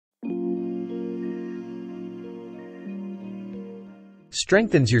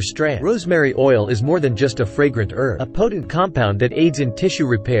strengthens your strands. Rosemary oil is more than just a fragrant herb, a potent compound that aids in tissue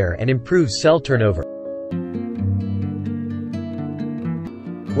repair and improves cell turnover.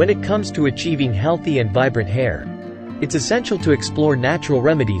 When it comes to achieving healthy and vibrant hair, it's essential to explore natural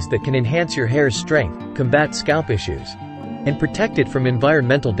remedies that can enhance your hair's strength, combat scalp issues, and protect it from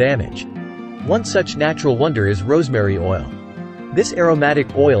environmental damage. One such natural wonder is rosemary oil. This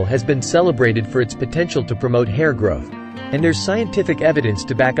aromatic oil has been celebrated for its potential to promote hair growth, and there's scientific evidence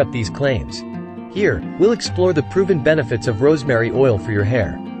to back up these claims. Here, we'll explore the proven benefits of rosemary oil for your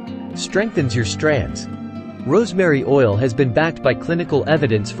hair. Strengthens your strands. Rosemary oil has been backed by clinical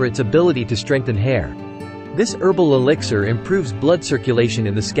evidence for its ability to strengthen hair. This herbal elixir improves blood circulation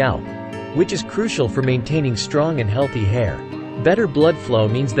in the scalp, which is crucial for maintaining strong and healthy hair. Better blood flow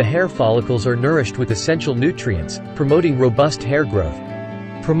means the hair follicles are nourished with essential nutrients, promoting robust hair growth.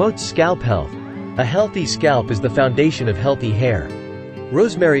 Promotes scalp health. A healthy scalp is the foundation of healthy hair.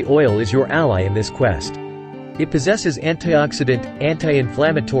 Rosemary oil is your ally in this quest. It possesses antioxidant,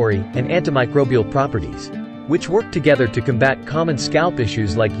 anti-inflammatory, and antimicrobial properties, which work together to combat common scalp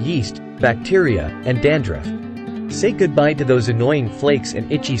issues like yeast, bacteria, and dandruff. Say goodbye to those annoying flakes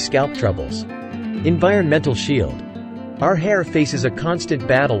and itchy scalp troubles. Environmental shield. Our hair faces a constant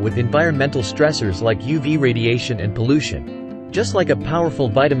battle with environmental stressors like UV radiation and pollution, just like a powerful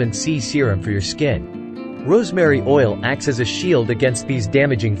vitamin C serum for your skin. Rosemary oil acts as a shield against these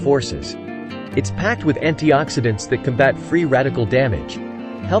damaging forces. It's packed with antioxidants that combat free radical damage,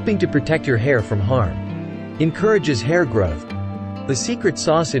 helping to protect your hair from harm. Encourages hair growth. The secret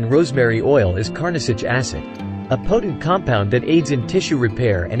sauce in rosemary oil is carnosic acid, a potent compound that aids in tissue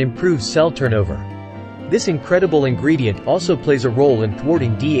repair and improves cell turnover. This incredible ingredient also plays a role in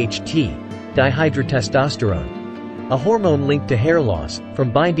thwarting DHT, dihydrotestosterone, a hormone linked to hair loss,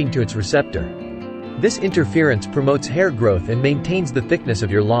 from binding to its receptor. This interference promotes hair growth and maintains the thickness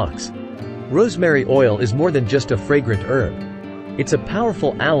of your locks. Rosemary oil is more than just a fragrant herb. It's a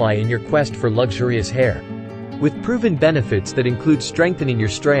powerful ally in your quest for luxurious hair. With proven benefits that include strengthening your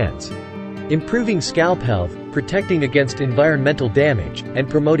strands, improving scalp health, protecting against environmental damage, and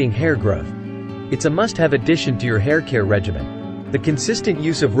promoting hair growth, it's a must-have addition to your hair care regimen. The consistent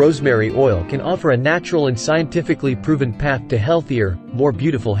use of rosemary oil can offer a natural and scientifically proven path to healthier, more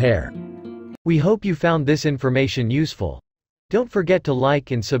beautiful hair. We hope you found this information useful. Don't forget to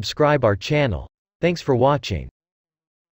like and subscribe our channel. Thanks for watching.